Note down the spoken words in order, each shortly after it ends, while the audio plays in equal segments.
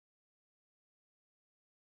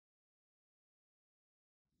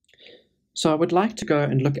So I would like to go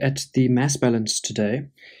and look at the mass balance today,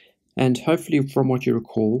 and hopefully from what you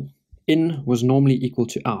recall, in was normally equal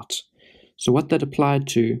to out. So what that applied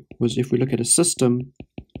to was if we look at a system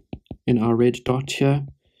in our red dot here,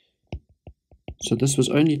 so this was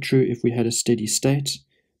only true if we had a steady state,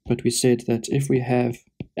 but we said that if we have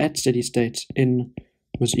at steady state in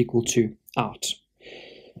was equal to out.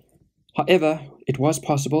 However, it was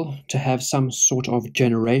possible to have some sort of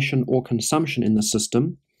generation or consumption in the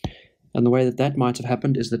system, and the way that that might have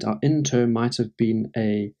happened is that our in term might have been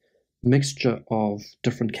a mixture of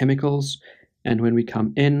different chemicals, and when we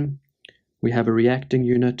come in, we have a reacting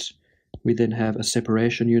unit, we then have a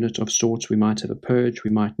separation unit of sorts, we might have a purge, we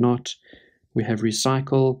might not, we have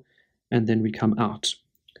recycle, and then we come out.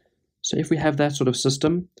 So if we have that sort of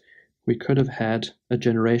system, we could have had a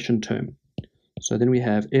generation term. So then we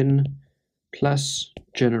have in plus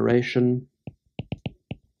generation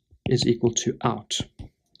is equal to out.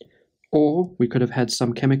 Or we could have had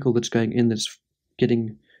some chemical that's going in that's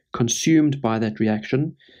getting consumed by that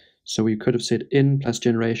reaction. So we could have said in plus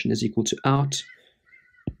generation is equal to out,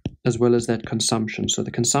 as well as that consumption. So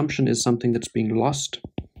the consumption is something that's being lost.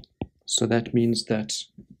 So that means that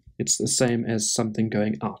it's the same as something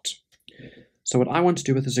going out. So what I want to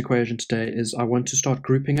do with this equation today is I want to start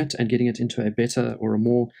grouping it and getting it into a better or a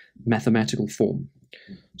more mathematical form.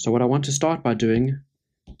 So what I want to start by doing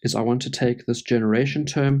is I want to take this generation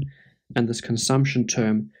term and this consumption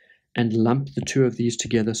term and lump the two of these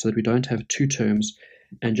together so that we don't have two terms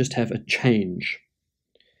and just have a change.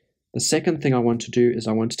 The second thing I want to do is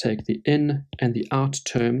I want to take the in and the out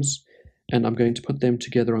terms and I'm going to put them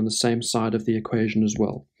together on the same side of the equation as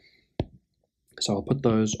well. So I'll put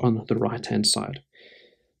those on the right-hand side.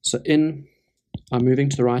 So in, I'm moving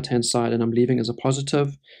to the right-hand side and I'm leaving as a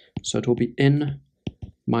positive. So it will be in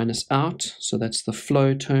minus out. So that's the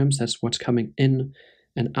flow terms. That's what's coming in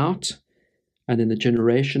and out. And then the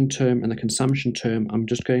generation term and the consumption term, I'm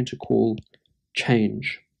just going to call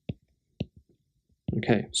change.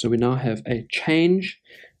 Okay, so we now have a change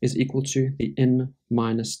is equal to the in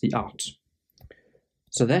minus the out.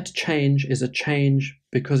 So that change is a change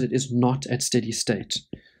because it is not at steady state.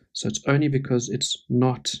 So it's only because it's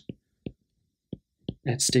not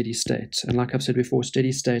at steady state. And like I've said before,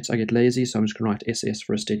 steady states, I get lazy, so I'm just going to write SS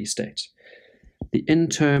for a steady state. The in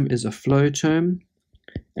term is a flow term,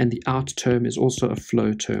 and the out term is also a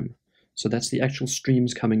flow term. So that's the actual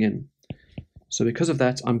streams coming in. So because of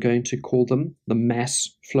that, I'm going to call them the mass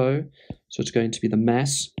flow. So it's going to be the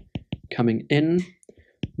mass coming in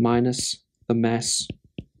minus the mass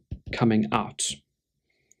coming out.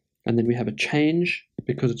 And then we have a change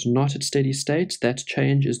because it's not at steady state. That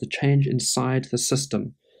change is the change inside the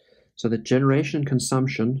system. So the generation and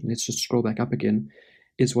consumption, let's just scroll back up again,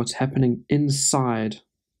 is what's happening inside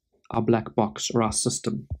our black box or our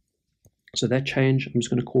system. So that change I'm just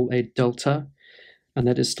going to call a delta, and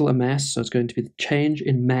that is still a mass, so it's going to be the change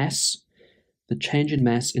in mass. The change in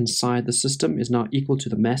mass inside the system is now equal to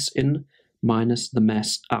the mass in minus the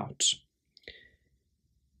mass out.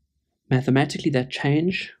 Mathematically, that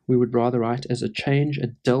change we would rather write as a change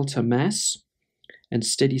at delta mass, and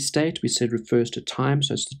steady state we said refers to time,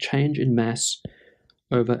 so it's the change in mass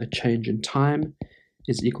over a change in time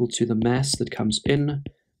is equal to the mass that comes in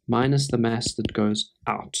minus the mass that goes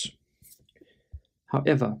out.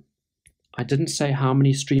 However, I didn't say how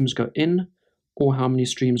many streams go in or how many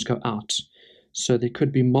streams go out. So there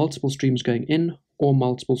could be multiple streams going in or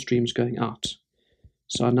multiple streams going out.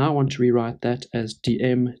 So I now want to rewrite that as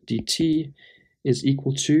dm dt is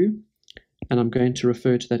equal to, and I'm going to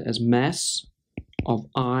refer to that as mass of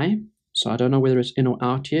I. So I don't know whether it's in or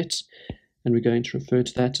out yet, and we're going to refer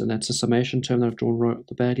to that, and that's a summation term that I've drawn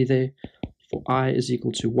the badly there. For I is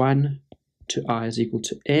equal to 1 to I is equal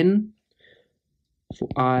to n. For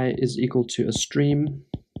I is equal to a stream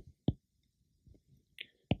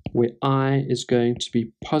where I is going to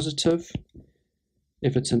be positive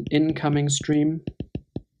if it's an incoming stream,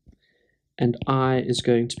 and I is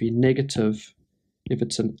going to be negative if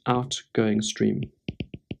it's an outgoing stream.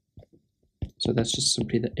 So that's just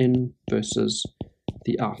simply the in versus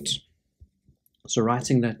the out. So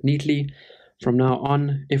writing that neatly, from now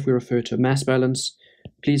on, if we refer to a mass balance,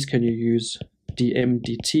 please can you use dm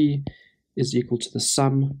dt is equal to the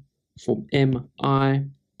sum for mi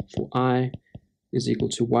for I is equal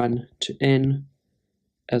to 1 to n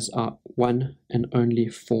as our one and only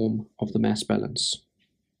form of the mass balance.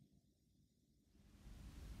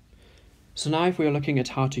 So now if we are looking at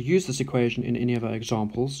how to use this equation in any of our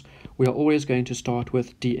examples, we are always going to start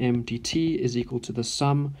with dm dt is equal to the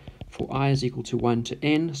sum for I is equal to 1 to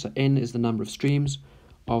n, so n is the number of streams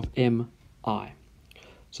of mi.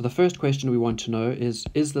 So the first question we want to know is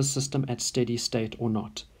this system at steady state or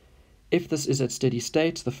not? If this is at steady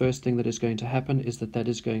state, the first thing that is going to happen is that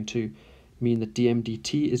is going to mean that dm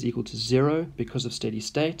dt is equal to 0 because of steady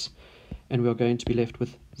state, and we are going to be left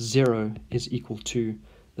with 0 is equal to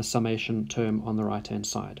the summation term on the right-hand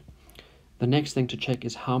side. The next thing to check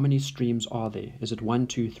is how many streams are there. Is it 1,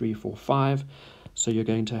 2, 3, 4, 5? So you're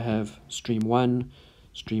going to have stream 1,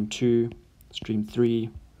 stream 2, stream 3,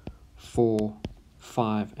 4,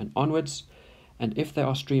 5, and onwards. And if there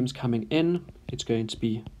are streams coming in, it's going to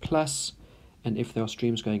be plus, and if there are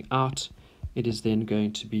streams going out, it is then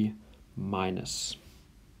going to be minus.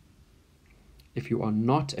 If you are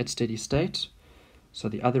not at steady state, so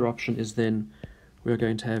the other option is then we're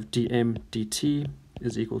going to have dm dt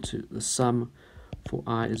is equal to the sum for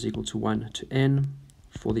I is equal to 1 to n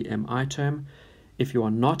for the mi term. If you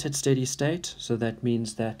are not at steady state, so that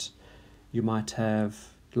means that you might have,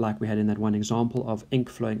 like we had in that one example, of ink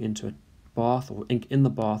flowing into a bath, or ink in the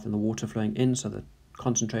bath and the water flowing in, so the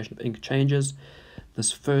concentration of ink changes.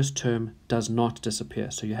 This first term does not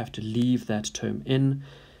disappear, so you have to leave that term in.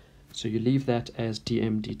 So you leave that as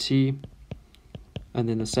dm dt, and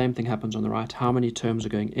then the same thing happens on the right. How many terms are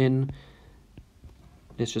going in?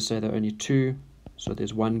 Let's just say there are only 2, so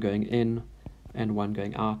there's 1 going in and 1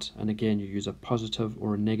 going out, and again you use a positive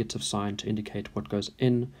or a negative sign to indicate what goes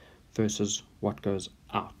in versus what goes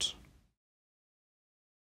out.